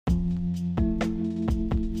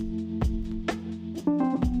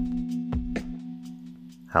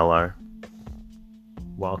Hello.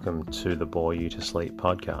 Welcome to the Bore You to Sleep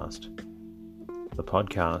podcast. The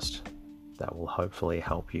podcast that will hopefully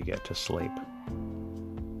help you get to sleep.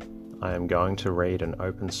 I am going to read an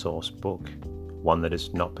open source book, one that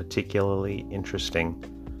is not particularly interesting,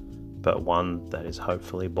 but one that is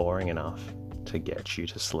hopefully boring enough to get you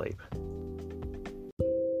to sleep.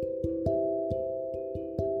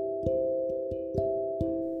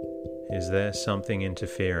 Is there something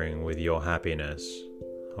interfering with your happiness,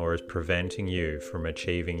 or is preventing you from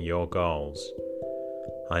achieving your goals?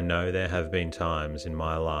 I know there have been times in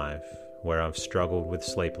my life where I've struggled with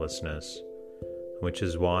sleeplessness, which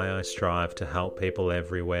is why I strive to help people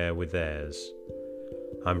everywhere with theirs.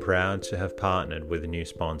 I'm proud to have partnered with a new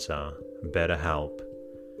sponsor, BetterHelp.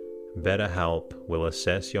 BetterHelp will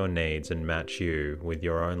assess your needs and match you with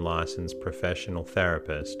your own licensed professional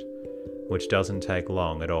therapist, which doesn't take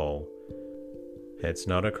long at all. It's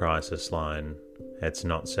not a crisis line. It's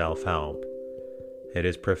not self-help. It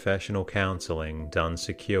is professional counseling done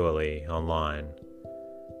securely online.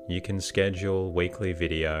 You can schedule weekly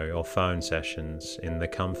video or phone sessions in the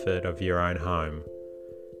comfort of your own home.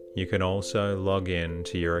 You can also log in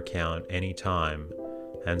to your account anytime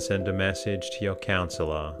and send a message to your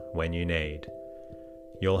counselor when you need.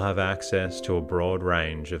 You'll have access to a broad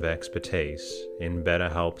range of expertise in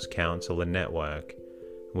BetterHelp's counselor network,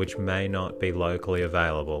 which may not be locally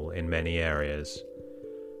available in many areas.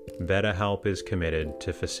 BetterHelp is committed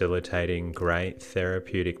to facilitating great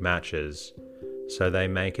therapeutic matches, so they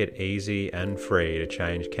make it easy and free to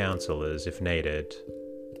change counselors if needed.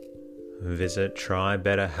 Visit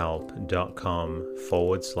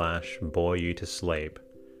trybetterhelp.com/bore you to sleep.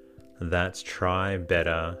 That's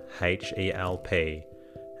trybetterhelp,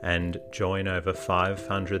 and join over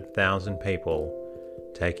 500,000 people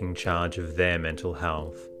taking charge of their mental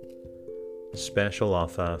health. Special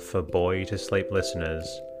offer for Bore You to Sleep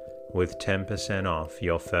listeners with 10% off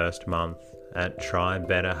your first month at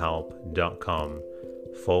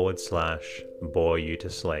trybetterhelp.com/bore you to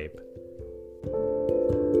sleep.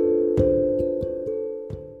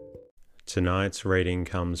 Tonight's reading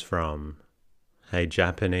comes from A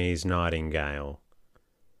Japanese Nightingale,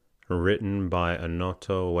 written by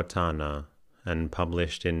Onoto Watana and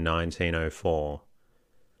published in 1904.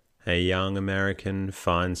 A young American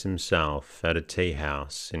finds himself at a tea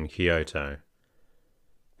house in Kyoto.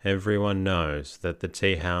 Everyone knows that the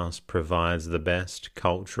tea house provides the best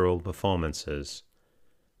cultural performances,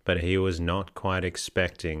 but he was not quite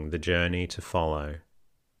expecting the journey to follow.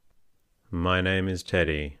 My name is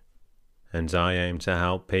Teddy, and I aim to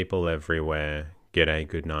help people everywhere get a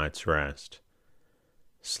good night's rest.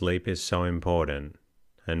 Sleep is so important,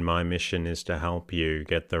 and my mission is to help you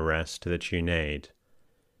get the rest that you need.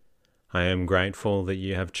 I am grateful that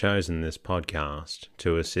you have chosen this podcast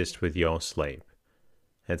to assist with your sleep.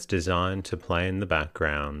 It's designed to play in the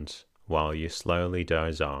background while you slowly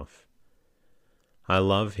doze off. I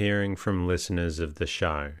love hearing from listeners of the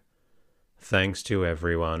show. Thanks to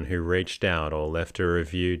everyone who reached out or left a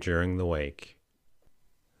review during the week.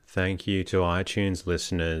 Thank you to iTunes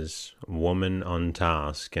listeners Woman on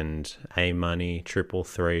Task and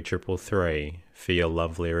AMoney33333 for your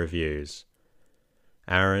lovely reviews.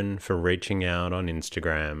 Aaron for reaching out on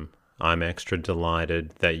Instagram. I'm extra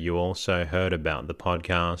delighted that you also heard about the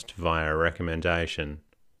podcast via recommendation.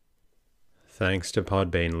 Thanks to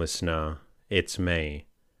Podbean listener, It's Me,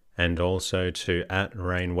 and also to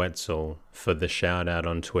 @RainWetzel for the shout out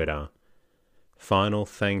on Twitter. Final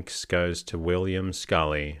thanks goes to William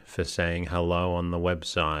Scully for saying hello on the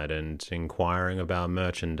website and inquiring about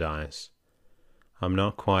merchandise. I'm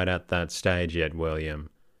not quite at that stage yet, William,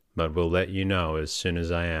 but will let you know as soon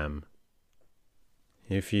as I am.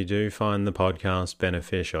 If you do find the podcast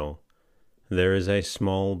beneficial, there is a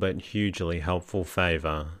small but hugely helpful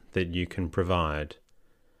favor that you can provide.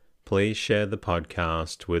 Please share the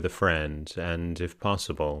podcast with a friend and, if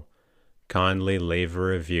possible, kindly leave a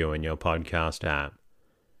review in your podcast app.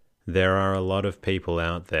 There are a lot of people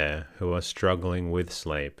out there who are struggling with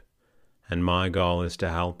sleep, and my goal is to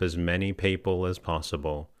help as many people as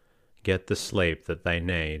possible get the sleep that they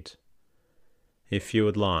need. If you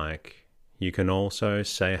would like, you can also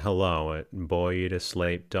say hello at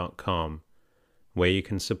boreyoutosleep.com, where you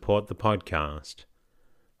can support the podcast.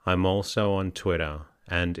 I'm also on Twitter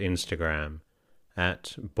and Instagram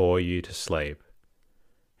at boreyoutosleep.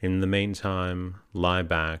 In the meantime, lie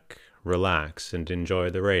back, relax, and enjoy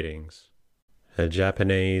the readings. A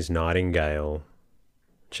Japanese Nightingale,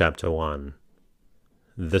 Chapter 1.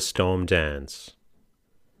 The Storm Dance.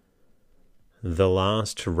 The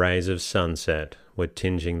last rays of sunset were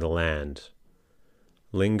tinging the land,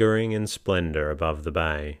 lingering in splendor above the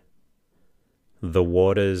bay. The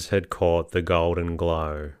waters had caught the golden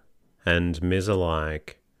glow, and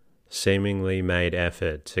Miss-alike seemingly made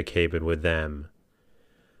effort to keep it with them.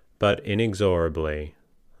 But inexorably,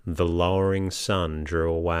 the lowering sun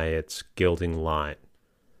drew away its gilding light,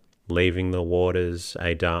 leaving the waters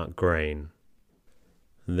a dark green.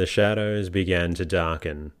 The shadows began to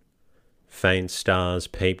darken. Faint stars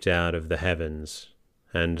peeped out of the heavens,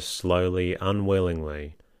 and slowly,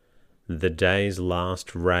 unwillingly, the day's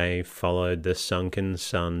last ray followed the sunken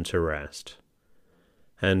sun to rest.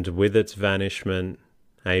 And with its vanishment,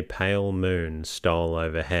 a pale moon stole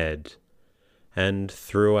overhead, and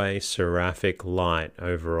threw a seraphic light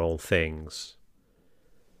over all things.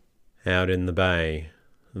 Out in the bay,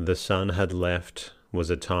 the sun had left was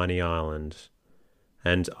a tiny island,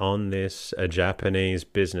 and on this a Japanese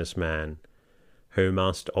businessman, who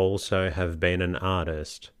must also have been an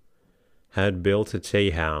artist, had built a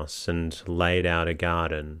tea house and laid out a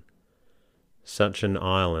garden. Such an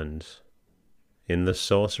island, in the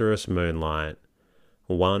sorcerous moonlight,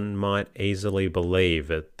 one might easily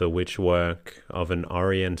believe it the witch work of an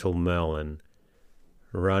oriental Merlin.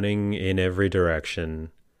 Running in every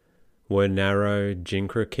direction were narrow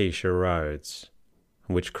jinrikisha roads,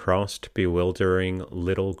 which crossed bewildering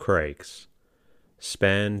little creeks,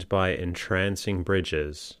 spanned by entrancing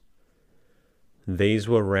bridges. These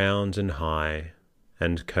were round and high,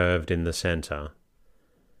 and curved in the centre,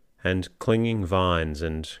 and clinging vines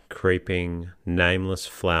and creeping, nameless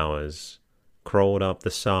flowers crawled up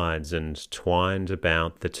the sides and twined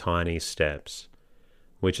about the tiny steps,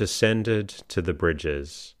 which ascended to the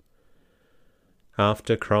bridges.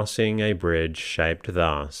 After crossing a bridge shaped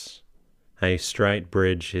thus, a straight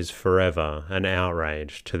bridge is forever an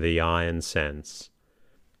outrage to the eye and sense,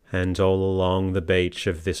 and all along the beach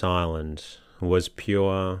of this island was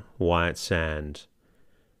pure white sand,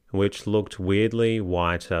 which looked weirdly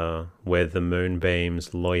whiter where the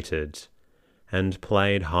moonbeams loitered and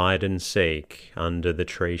played hide-and-seek under the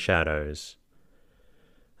tree shadows.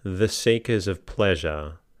 The seekers of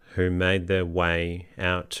pleasure who made their way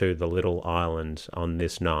out to the little island on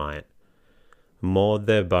this night moored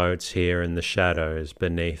their boats here in the shadows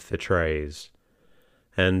beneath the trees,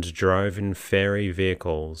 and drove in fairy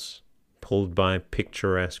vehicles pulled by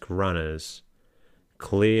picturesque runners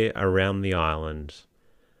clear around the island,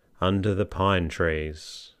 under the pine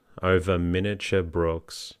trees, over miniature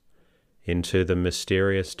brooks, into the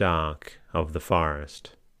mysterious dark of the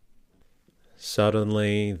forest.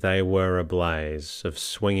 Suddenly they were a blaze of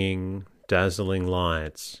swinging, dazzling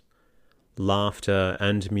lights, laughter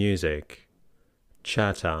and music,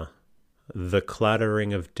 chatter, the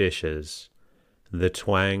clattering of dishes, the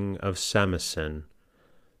twang of samisen,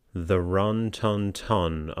 the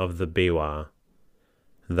ron-ton-ton of the biwa.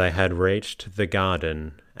 They had reached the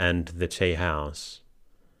garden and the tea-house.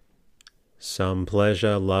 Some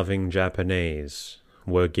pleasure-loving Japanese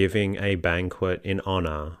were giving a banquet in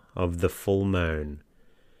honour of the full moon,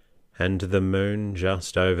 and the moon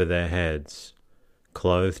just over their heads,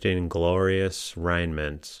 clothed in glorious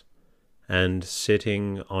raiment, and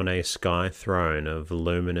sitting on a sky throne of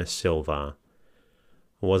luminous silver,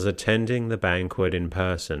 was attending the banquet in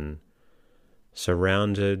person,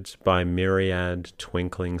 surrounded by myriad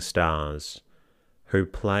twinkling stars, who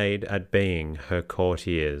played at being her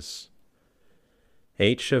courtiers.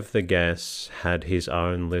 Each of the guests had his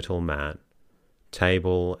own little mat,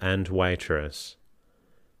 table and waitress.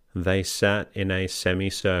 They sat in a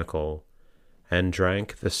semicircle and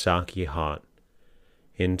drank the sake hot,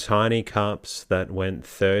 in tiny cups that went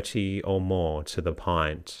 30 or more to the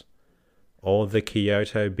pint, or the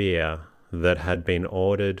Kyoto beer that had been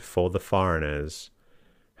ordered for the foreigners,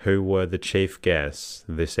 who were the chief guests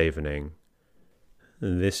this evening.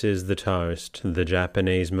 This is the toast the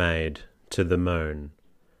Japanese made to the moon.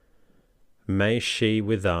 May she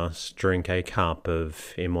with us drink a cup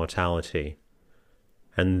of immortality.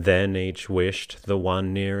 And then each wished the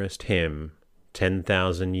one nearest him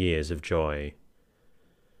 10,000 years of joy.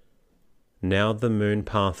 Now the moon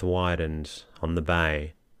path widened on the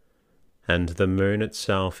bay, and the moon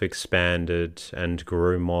itself expanded and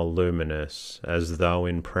grew more luminous, as though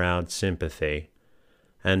in proud sympathy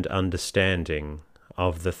and understanding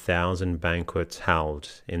of the 1,000 banquets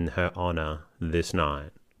held in her honour this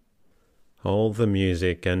night. All the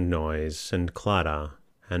music and noise and clatter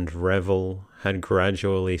and revel had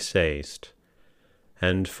gradually ceased,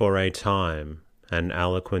 and for a time an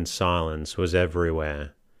eloquent silence was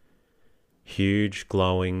everywhere. Huge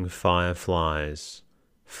glowing fireflies,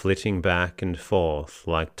 flitting back and forth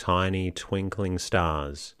like tiny twinkling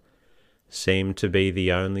stars, seemed to be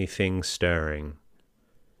the only thing stirring.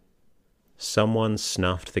 Someone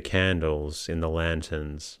snuffed the candles in the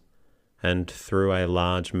lanterns, and threw a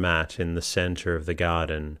large mat in the center of the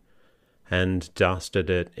garden, and dusted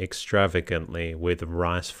it extravagantly with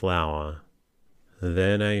rice flour.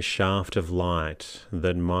 Then a shaft of light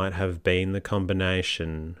that might have been the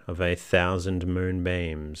combination of 1,000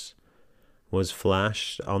 moonbeams was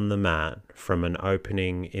flashed on the mat from an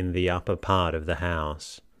opening in the upper part of the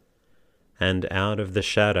house, and out of the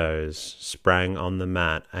shadows sprang on the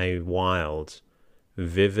mat a wild,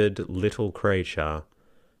 vivid little creature,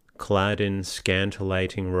 clad in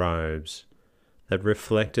scintillating robes that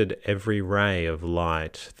reflected every ray of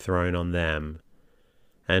light thrown on them,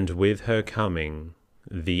 and with her coming,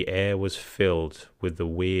 the air was filled with the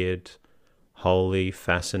weird, holy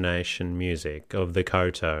fascination music of the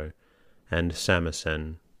koto and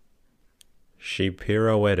samisen. She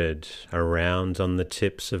pirouetted around on the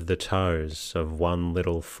tips of the toes of one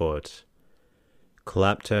little foot,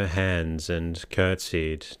 clapped her hands and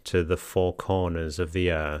curtsied to the four corners of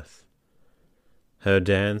the earth. Her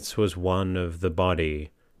dance was one of the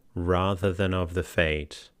body rather than of the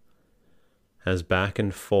feet, as back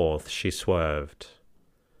and forth she swerved.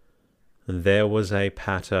 There was a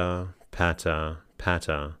patter, patter,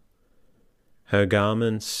 patter. Her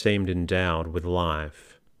garments seemed endowed with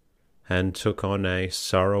life, and took on a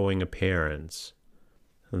sorrowing appearance.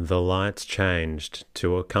 The lights changed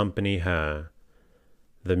to accompany her.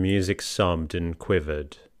 The music sobbed and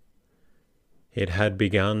quivered. It had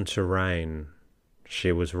begun to rain.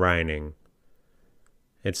 She was raining.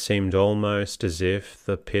 It seemed almost as if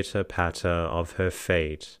the pitter-patter of her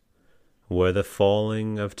feet were the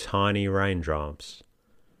falling of tiny raindrops.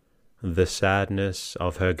 The sadness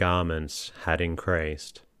of her garments had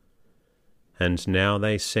increased, and now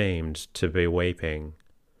they seemed to be weeping.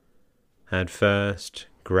 At first,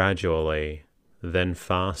 gradually, then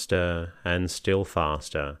faster and still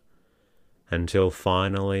faster, until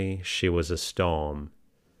finally she was a storm,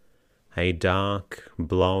 a dark,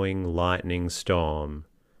 blowing lightning storm.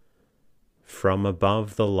 From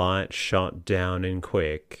above the light shot down in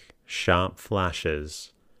quick, sharp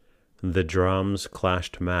flashes. The drums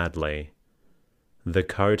clashed madly. The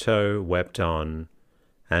koto wept on,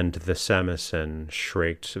 and the samisen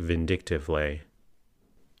shrieked vindictively.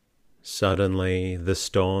 Suddenly the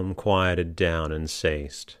storm quieted down and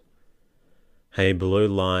ceased. A blue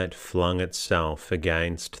light flung itself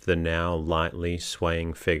against the now lightly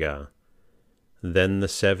swaying figure. Then the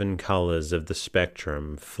 7 colors of the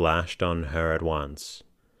spectrum flashed on her at once.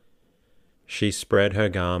 She spread her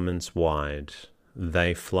garments wide.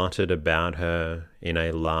 They fluttered about her in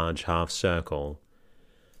a large half-circle,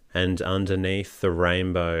 and underneath the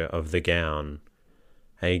rainbow of the gown,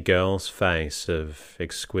 a girl's face of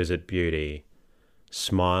exquisite beauty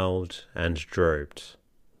smiled and drooped.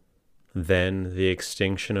 Then the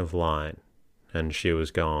extinction of light, and she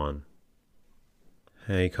was gone.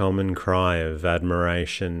 A common cry of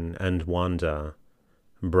admiration and wonder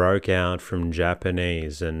broke out from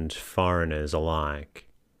Japanese and foreigners alike.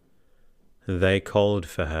 They called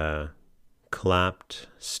for her, clapped,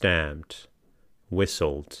 stamped,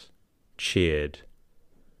 whistled, cheered.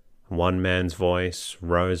 One man's voice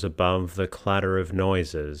rose above the clatter of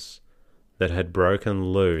noises that had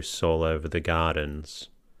broken loose all over the gardens.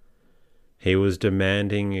 He was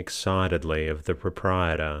demanding excitedly of the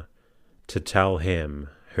proprietor to tell him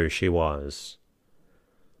who she was.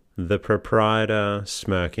 The proprietor,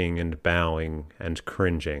 smirking and bowing and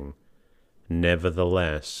cringing,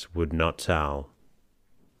 nevertheless would not tell.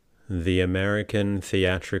 The American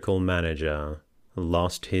theatrical manager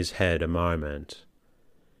lost his head a moment.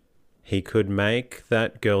 He could make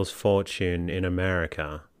that girl's fortune in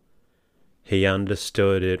America. He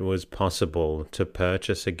understood it was possible to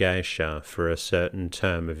purchase a geisha for a certain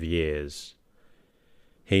term of years.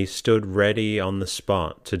 He stood ready on the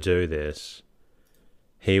spot to do this.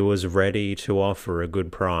 He was ready to offer a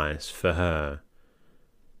good price for her.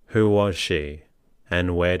 Who was she,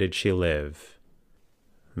 and where did she live?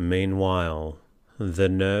 Meanwhile, the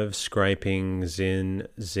nerve-scraping zin,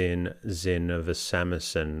 zin, zin of a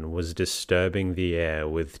samisen was disturbing the air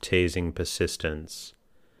with teasing persistence.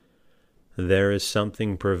 There is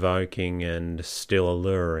something provoking and still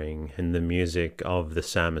alluring in the music of the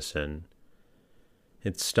samisen.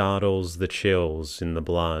 It startles the chills in the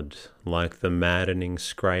blood like the maddening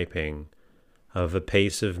scraping of a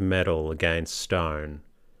piece of metal against stone,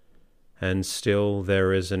 and still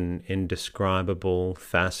there is an indescribable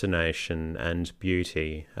fascination and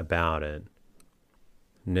beauty about it.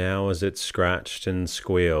 Now as it scratched and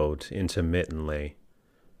squealed intermittently,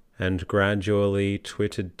 and gradually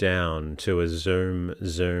twittered down to a zoom,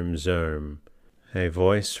 zoom, zoom, a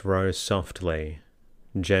voice rose softly,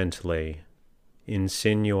 gently,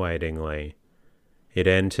 insinuatingly, It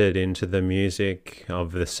entered into the music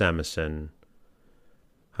of the samisen.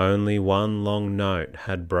 Only one long note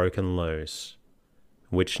had broken loose,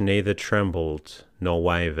 which neither trembled nor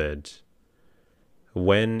wavered.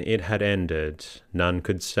 When it had ended, none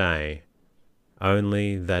could say,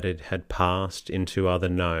 only that it had passed into other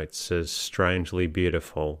notes as strangely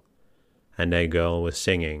beautiful, and a girl was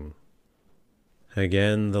singing.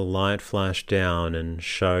 Again the light flashed down and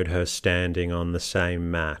showed her standing on the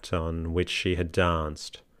same mat on which she had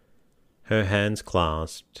danced, her hands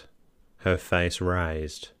clasped, her face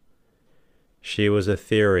raised. She was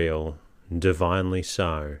ethereal, divinely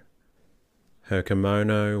so. Her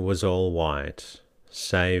kimono was all white,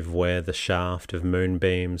 save where the shaft of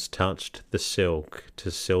moonbeams touched the silk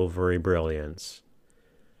to silvery brilliance.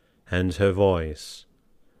 And her voice,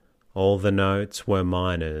 all the notes were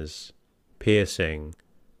minors, piercing,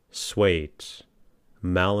 sweet,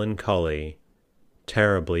 melancholy,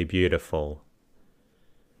 terribly beautiful.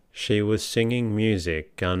 She was singing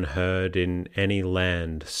music unheard in any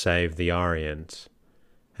land save the Orient,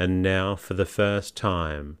 and now for the first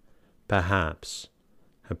time, perhaps,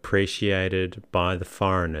 appreciated by the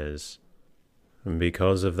foreigners,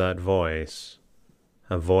 because of that voice,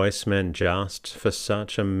 a voice meant just for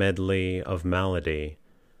such a medley of melody.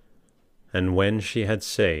 And when she had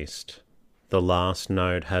ceased, the last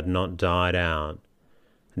note had not died out,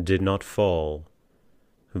 did not fall,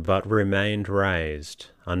 but remained raised,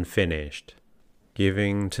 unfinished,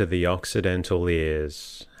 giving to the Occidental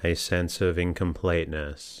ears a sense of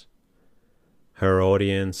incompleteness. Her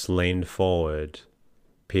audience leaned forward,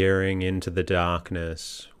 peering into the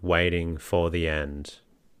darkness, waiting for the end.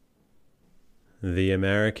 The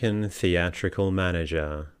American theatrical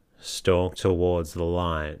manager stalked towards the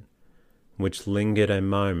light, which lingered a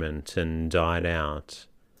moment and died out,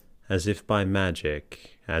 as if by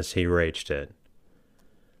magic, as he reached it.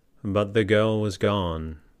 But the girl was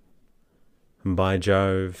gone. "By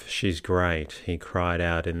Jove, she's great," he cried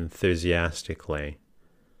out enthusiastically.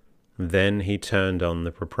 Then he turned on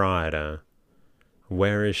the proprietor.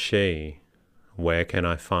 "Where is she? Where can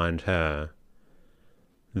I find her?"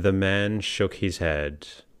 The man shook his head.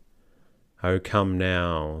 "Oh, come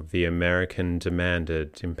now," the American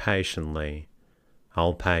demanded impatiently.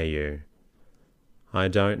 "I'll pay you." "I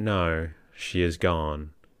don't know. She is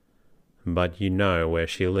gone. But you know where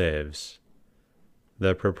she lives."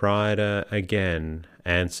 The proprietor again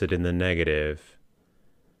answered in the negative.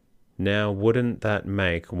 Now wouldn't that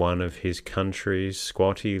make one of his country's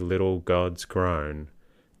squatty little gods groan?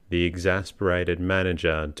 The exasperated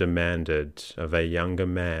manager demanded of a younger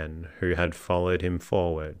man who had followed him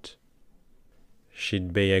forward.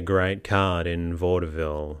 "She'd be a great card in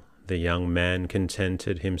vaudeville," the young man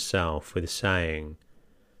contented himself with saying.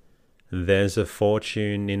 "There's a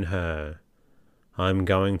fortune in her. I'm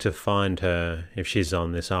going to find her if she's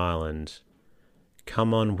on this island.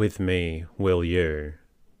 Come on with me, will you?"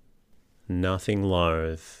 Nothing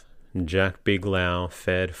loath, Jack Biglow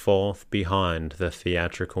fared forth behind the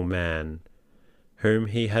theatrical man, whom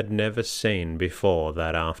he had never seen before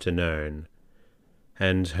that afternoon,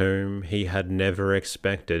 and whom he had never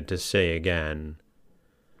expected to see again.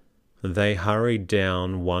 They hurried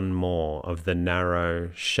down one more of the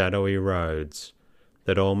narrow, shadowy roads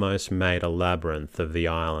that almost made a labyrinth of the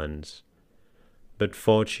island. But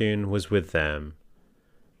fortune was with them.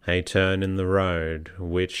 A turn in the road,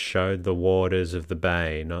 which showed the waters of the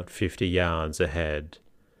bay not 50 yards ahead,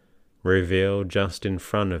 revealed just in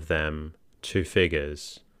front of them 2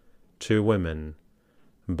 figures, 2 women,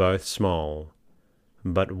 both small,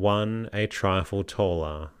 but one a trifle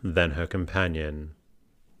taller than her companion.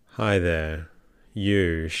 "Hi there,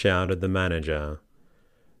 you," shouted the manager,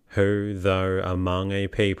 who, though among a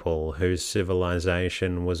people whose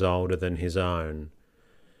civilization was older than his own,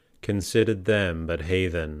 considered them but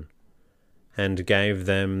heathen, and gave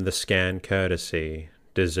them the scant courtesy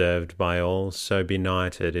deserved by all so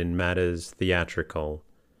benighted in matters theatrical.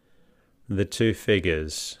 The 2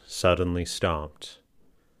 figures suddenly stopped.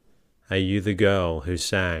 "Are you the girl who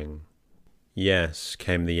sang?" "Yes,"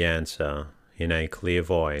 came the answer, in a clear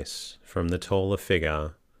voice, from the taller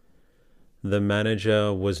figure. The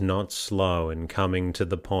manager was not slow in coming to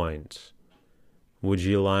the point. "Would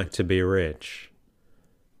you like to be rich?"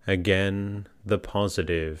 Again the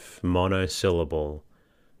positive monosyllable,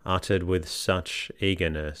 uttered with such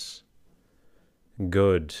eagerness.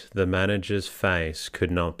 Good, the manager's face could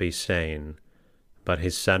not be seen, but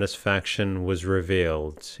his satisfaction was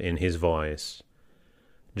revealed in his voice.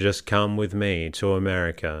 "Just come with me to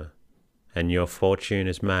America, and your fortune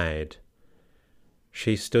is made."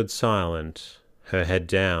 She stood silent, her head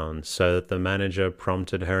down, so that the manager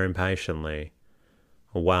prompted her impatiently.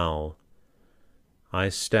 "Well, I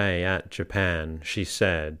stay at Japan, she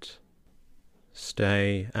said.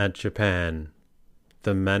 Stay at Japan.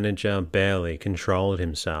 The manager barely controlled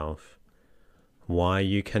himself. Why,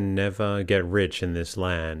 you can never get rich in this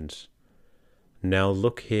land. Now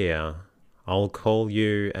look here, I'll call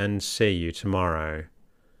you and see you tomorrow.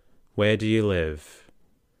 Where do you live?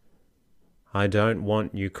 I don't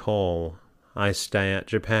want you call. I stay at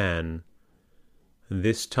Japan.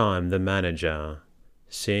 This time the manager,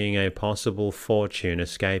 seeing a possible fortune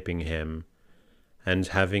escaping him, and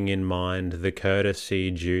having in mind the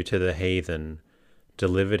courtesy due to the heathen,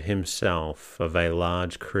 delivered himself of a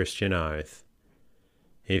large Christian oath.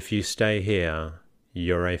 If you stay here,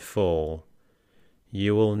 you're a fool.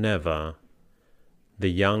 You will never.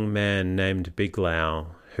 The young man named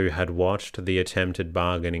Biglow, who had watched the attempted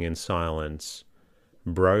bargaining in silence,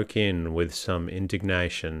 broke in with some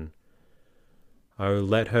indignation. Oh,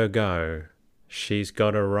 let her go. She's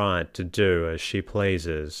got a right to do as she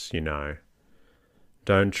pleases, you know.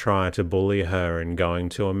 Don't try to bully her in going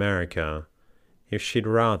to America, if she'd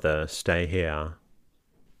rather stay here.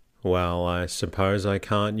 Well, I suppose I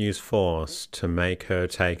can't use force to make her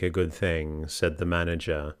take a good thing, said the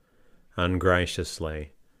manager,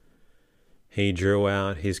 ungraciously. He drew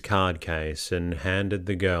out his card case and handed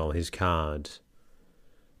the girl his card.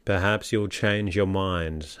 Perhaps you'll change your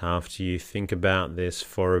mind after you think about this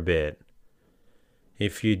for a bit.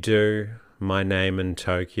 If you do, my name and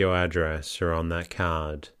Tokyo address are on that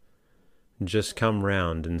card. Just come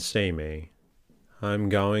round and see me. I'm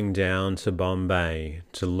going down to Bombay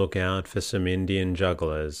to look out for some Indian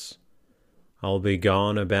jugglers. I'll be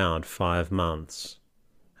gone about 5 months,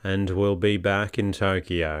 and will be back in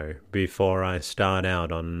Tokyo before I start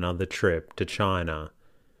out on another trip to China,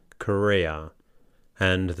 Korea,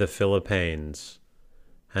 and the Philippines,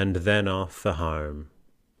 and then off for home.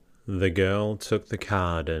 The girl took the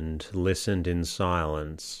card and listened in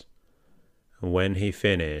silence. When he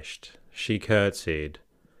finished, she curtsied,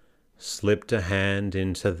 slipped a hand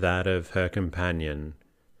into that of her companion,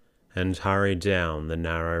 and hurried down the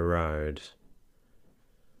narrow road.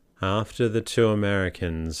 After the 2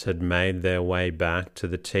 Americans had made their way back to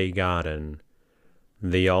the tea garden,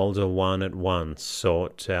 the older one at once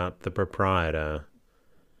sought out the proprietor.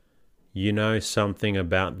 You know something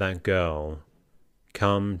about that girl.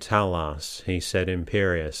 Come, tell us, he said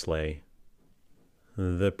imperiously.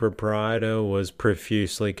 The proprietor was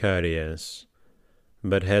profusely courteous,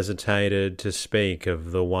 but hesitated to speak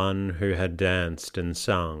of the one who had danced and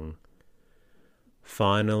sung.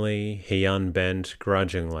 Finally, he unbent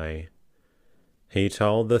grudgingly. He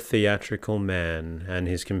told the theatrical man and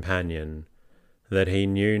his companion that he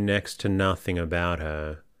knew next to nothing about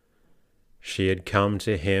her. She had come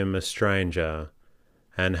to him a stranger,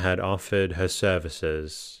 and had offered her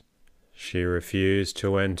services. She refused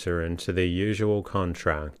to enter into the usual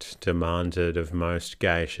contract demanded of most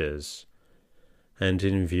geishas, and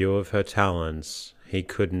in view of her talents, he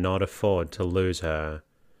could not afford to lose her.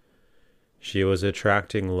 She was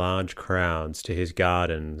attracting large crowds to his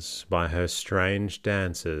gardens by her strange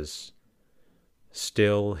dances.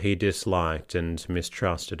 Still he disliked and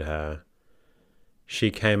mistrusted her.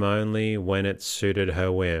 She came only when it suited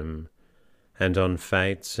her whim, and on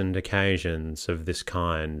fates and occasions of this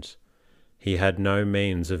kind, he had no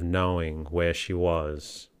means of knowing where she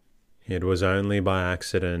was. It was only by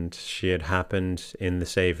accident she had happened in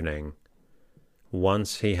this evening.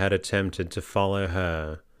 Once he had attempted to follow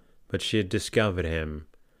her, but she had discovered him,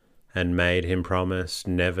 and made him promise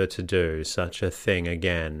never to do such a thing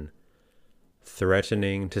again,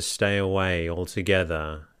 threatening to stay away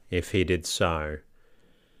altogether if he did so.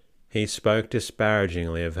 He spoke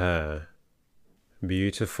disparagingly of her.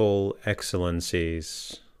 Beautiful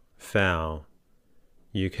excellencies, foul.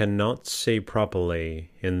 You cannot see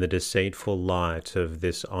properly in the deceitful light of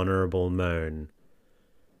this honourable moon.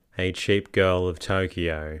 A cheap girl of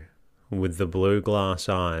Tokyo, with the blue glass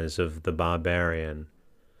eyes of the barbarian,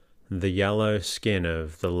 the yellow skin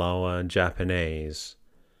of the lower Japanese,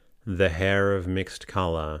 the hair of mixed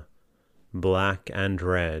colour, black and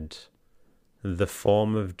red, the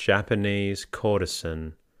form of Japanese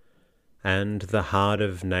courtesan, and the heart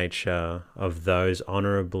of nature of those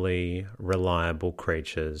honourably reliable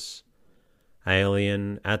creatures,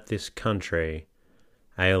 alien at this country,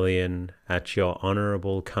 alien at your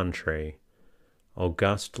honourable country,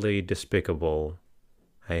 augustly despicable,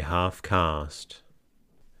 a half-caste.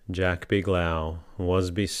 Jack Biglow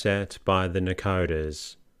was beset by the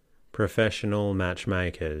Nakodas, professional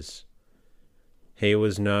matchmakers. He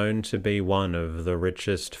was known to be one of the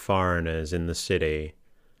richest foreigners in the city,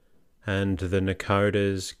 and the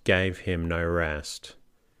Nakodas gave him no rest.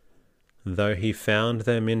 Though he found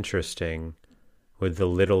them interesting, with the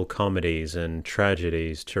little comedies and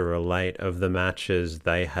tragedies to relate of the matches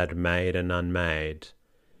they had made and unmade,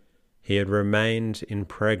 he had remained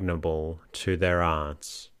impregnable to their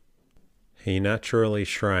arts. He naturally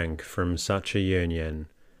shrank from such a union,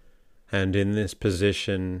 and in this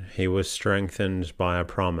position he was strengthened by a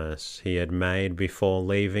promise he had made before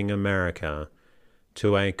leaving America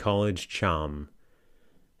to a college chum,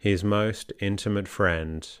 his most intimate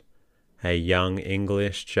friend, a young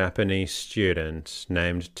English-Japanese student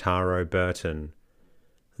named Taro Burton,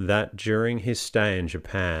 that during his stay in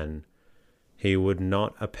Japan he would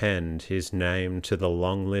not append his name to the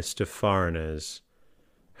long list of foreigners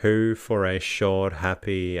who, for a short,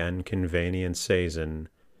 happy, and convenient season,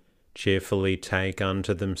 cheerfully take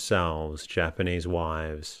unto themselves Japanese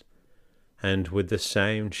wives, and with the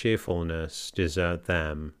same cheerfulness desert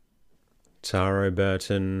them. Taro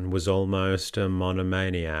Burton was almost a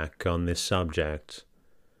monomaniac on this subject,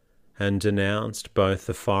 and denounced both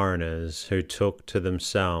the foreigners who took to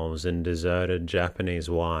themselves and deserted Japanese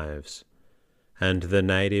wives, and the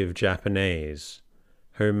native Japanese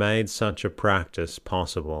who made such a practice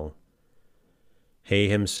possible. He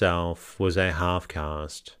himself was a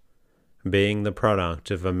half-caste, being the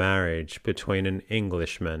product of a marriage between an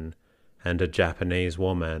Englishman and a Japanese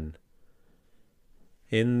woman.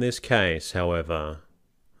 In this case, however,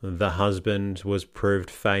 the husband was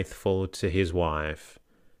proved faithful to his wife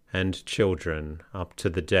and children up to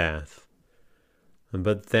the death,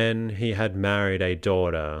 but then he had married a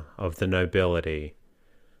daughter of the nobility,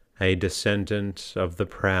 a descendant of the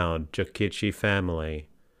proud Jokichi family,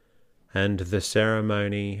 and the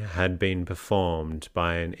ceremony had been performed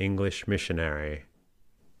by an English missionary.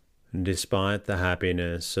 Despite the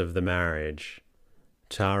happiness of the marriage,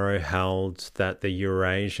 Taro held that the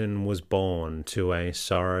Eurasian was born to a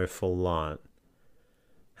sorrowful lot,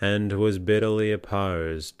 and was bitterly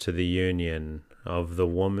opposed to the union of the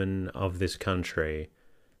woman of this country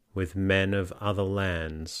with men of other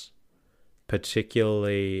lands,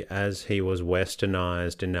 particularly as he was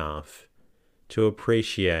westernized enough to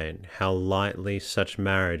appreciate how lightly such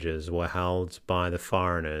marriages were held by the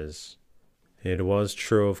foreigners. It was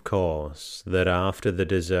true, of course, that after the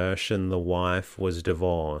desertion the wife was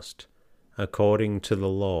divorced, according to the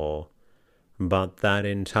law, but that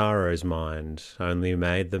in Taro's mind only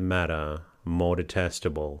made the matter more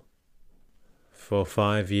detestable. For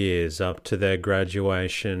 5 years up to their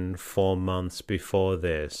graduation 4 months before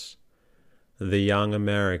this, the young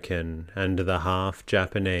American and the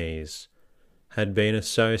half-Japanese had been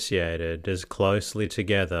associated as closely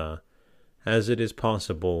together as it is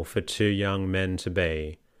possible for 2 young men to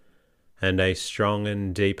be, and a strong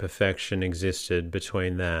and deep affection existed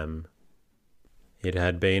between them. It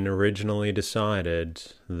had been originally decided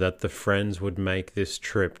that the friends would make this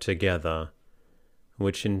trip together,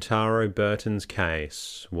 which in Taro Burton's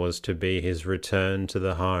case was to be his return to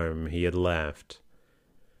the home he had left,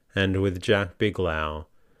 and with Jack Biglow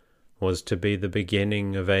was to be the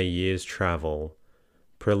beginning of a year's travel,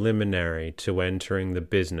 preliminary to entering the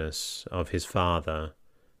business of his father,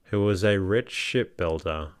 who was a rich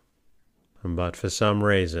shipbuilder. But for some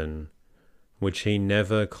reason, which he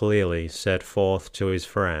never clearly set forth to his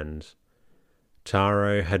friend,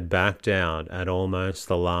 Taro had backed out at almost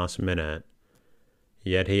the last minute,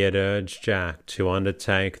 yet he had urged Jack to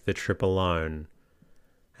undertake the trip alone,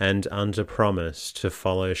 and under promise to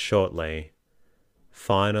follow shortly,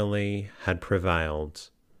 finally had prevailed.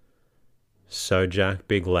 So Jack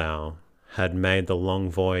Biglow had made the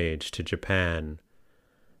long voyage to Japan,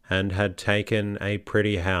 and had taken a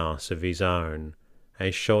pretty house of his own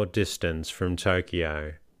a short distance from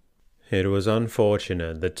Tokyo. It was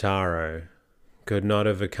unfortunate that Taro could not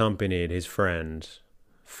have accompanied his friend,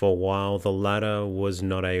 for while the latter was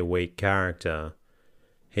not a weak character,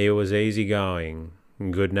 he was easygoing,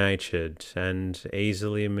 good-natured, and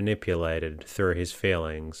easily manipulated through his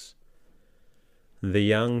feelings. The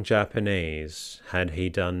young Japanese, had he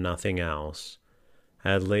done nothing else,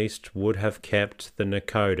 at least would have kept the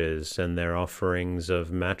Nakotas and their offerings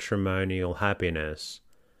of matrimonial happiness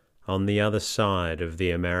on the other side of the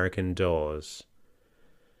American doors.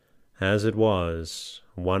 As it was,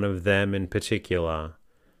 one of them in particular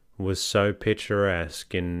was so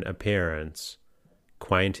picturesque in appearance,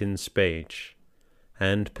 quaint in speech,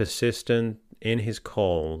 and persistent in his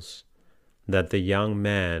calls, that the young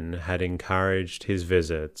man had encouraged his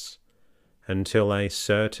visits, until a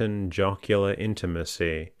certain jocular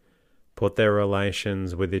intimacy put their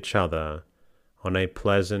relations with each other on a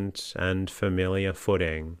pleasant and familiar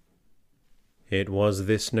footing. It was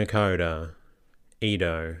this Nakota,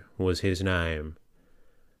 Ito was his name,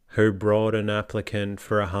 who brought an applicant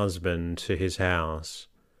for a husband to his house,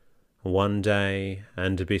 one day,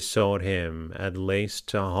 and besought him at least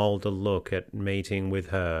to hold a look at meeting with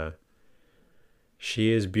her.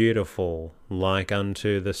 She is beautiful, like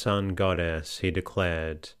unto the sun goddess, he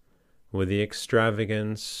declared, with the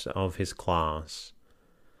extravagance of his class.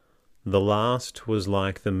 The last was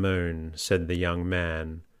like the moon, said the young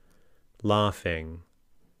man, laughing.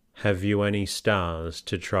 Have you any stars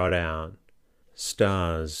to trot out?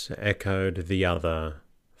 Stars, echoed the other,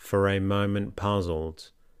 for a moment puzzled,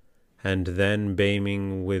 and then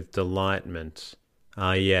beaming with delightment.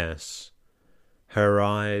 Ah, yes. Her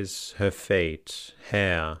eyes, her feet,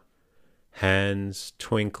 hair, hands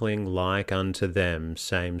twinkling like unto them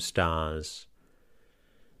same stars.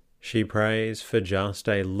 She prays for just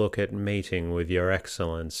a look at meeting with your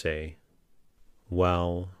Excellency.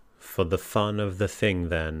 Well, for the fun of the thing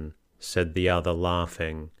then, said the other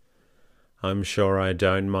laughing, I'm sure I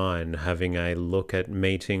don't mind having a look at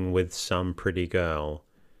meeting with some pretty girl.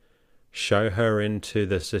 Show her into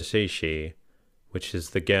the sasishi, which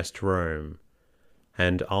is the guest room,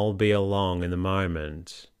 and I'll be along in a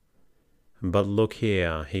moment. But look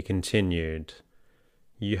here, he continued,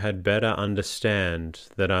 you had better understand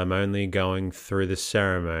that I'm only going through the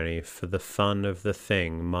ceremony for the fun of the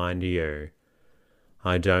thing, mind you.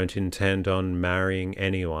 I don't intend on marrying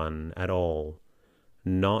anyone at all,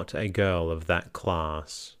 not a girl of that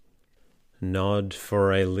class. Nod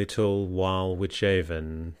for a little while which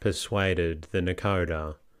even persuaded the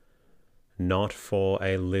Nakoda. Not for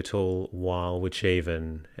a little while which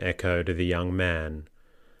even, echoed the young man,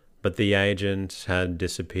 but the agent had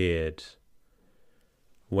disappeared.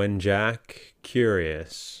 When Jack,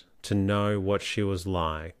 curious to know what she was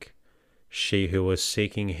like, she who was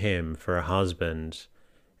seeking him for a husband,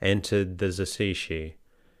 entered the zacishi,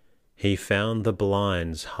 he found the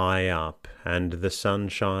blinds high up and the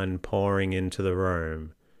sunshine pouring into the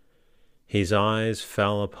room. His eyes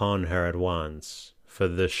fell upon her at once, for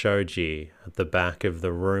the shoji at the back of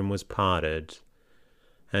the room was parted,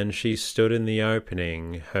 and she stood in the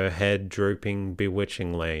opening, her head drooping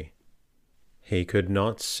bewitchingly. He could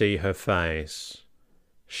not see her face.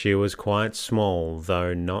 She was quite small,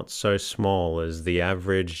 though not so small as the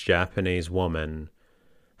average Japanese woman,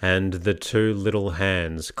 and the two little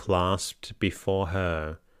hands clasped before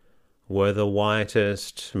her were the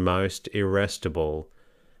whitest, most irresistible,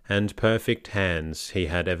 and perfect hands he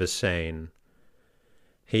had ever seen.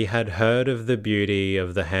 He had heard of the beauty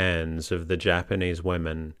of the hands of the Japanese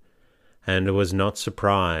women, and was not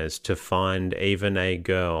surprised to find even a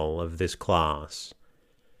girl of this class.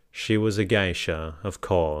 She was a geisha, of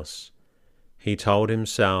course, he told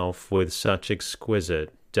himself, with such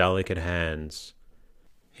exquisite, delicate hands.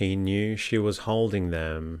 He knew she was holding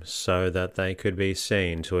them so that they could be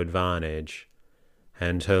seen to advantage,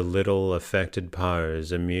 and her little affected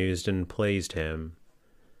pose amused and pleased him.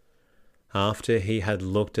 After he had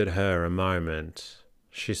looked at her a moment,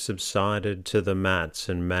 she subsided to the mats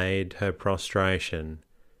and made her prostration.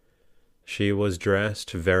 She was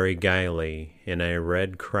dressed very gaily in a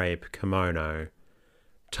red crepe kimono,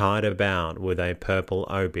 tied about with a purple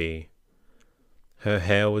obi. Her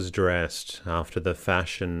hair was dressed after the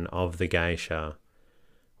fashion of the geisha,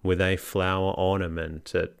 with a flower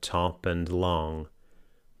ornament at top and long,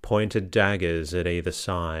 pointed daggers at either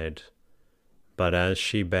side. But as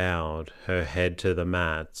she bowed her head to the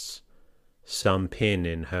mats, some pin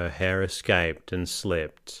in her hair escaped and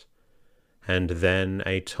slipped, and then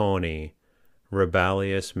a tawny,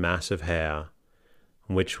 rebellious mass of hair,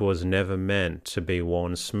 which was never meant to be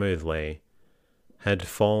worn smoothly, had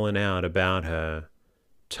fallen out about her,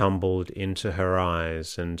 tumbled into her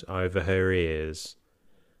eyes and over her ears,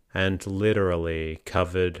 and literally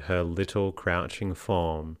covered her little crouching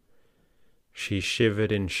form. She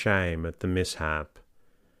shivered in shame at the mishap,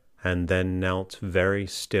 and then knelt very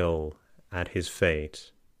still at his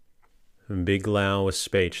feet. Big Lau was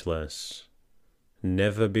speechless.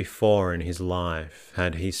 Never before in his life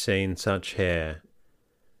had he seen such hair.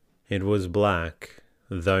 It was black,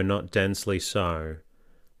 though not densely so,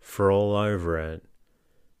 for all over it,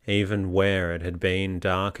 even where it had been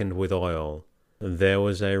darkened with oil, there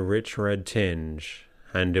was a rich red tinge,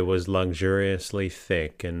 and it was luxuriously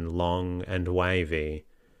thick and long and wavy.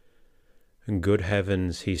 Good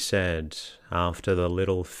heavens, he said, after the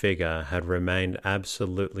little figure had remained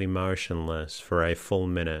absolutely motionless for a full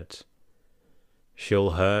minute.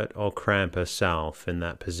 She'll hurt or cramp herself in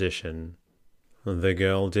that position. The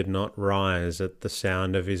girl did not rise at the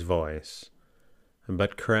sound of his voice,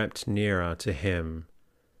 but crept nearer to him,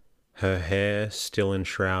 her hair still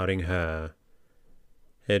enshrouding her.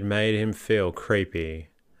 It made him feel creepy,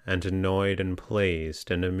 and annoyed and pleased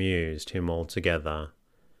and amused him altogether.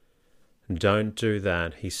 "Don't do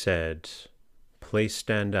that," he said. "Please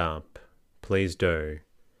stand up. Please do."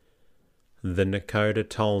 The Nakhoda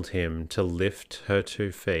told him to lift her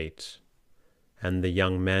 2 feet, and the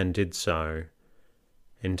young man did so,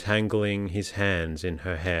 entangling his hands in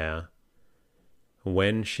her hair.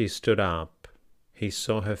 When she stood up, he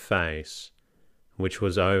saw her face, which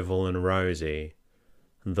was oval and rosy,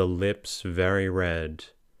 the lips very red.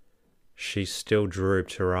 She still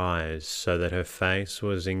drooped her eyes so that her face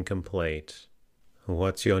was incomplete.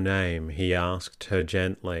 "What's your name?" he asked her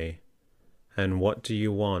gently. "And what do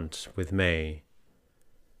you want with me?"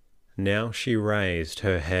 Now she raised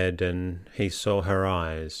her head and he saw her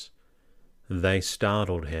eyes. They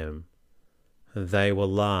startled him. They were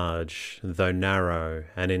large, though narrow,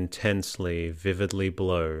 and intensely, vividly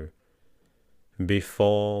blue.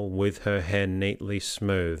 Before, with her hair neatly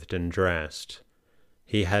smoothed and dressed,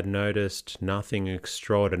 he had noticed nothing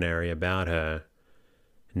extraordinary about her.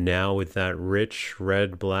 Now, with that rich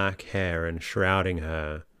red-black hair enshrouding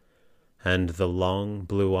her, and the long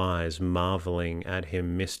blue eyes marvelling at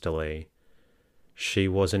him mistily, she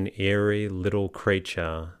was an eerie little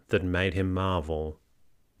creature that made him marvel.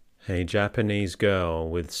 A Japanese girl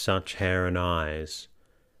with such hair and eyes,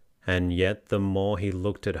 and yet the more he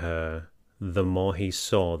looked at her, the more he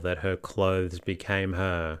saw that her clothes became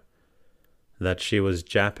her, that she was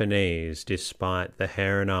Japanese despite the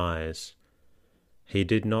hair and eyes. He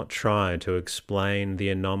did not try to explain the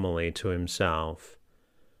anomaly to himself,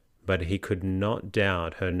 but he could not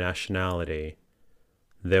doubt her nationality.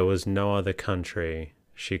 There was no other country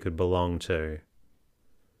she could belong to.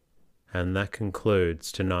 And that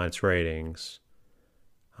concludes tonight's readings.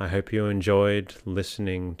 I hope you enjoyed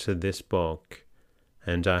listening to this book,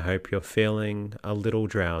 and I hope you're feeling a little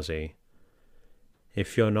drowsy.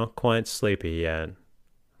 If you're not quite sleepy yet,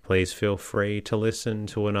 please feel free to listen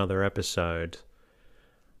to another episode.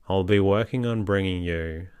 I'll be working on bringing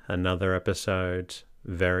you another episode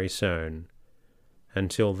very soon.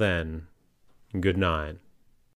 Until then, good night.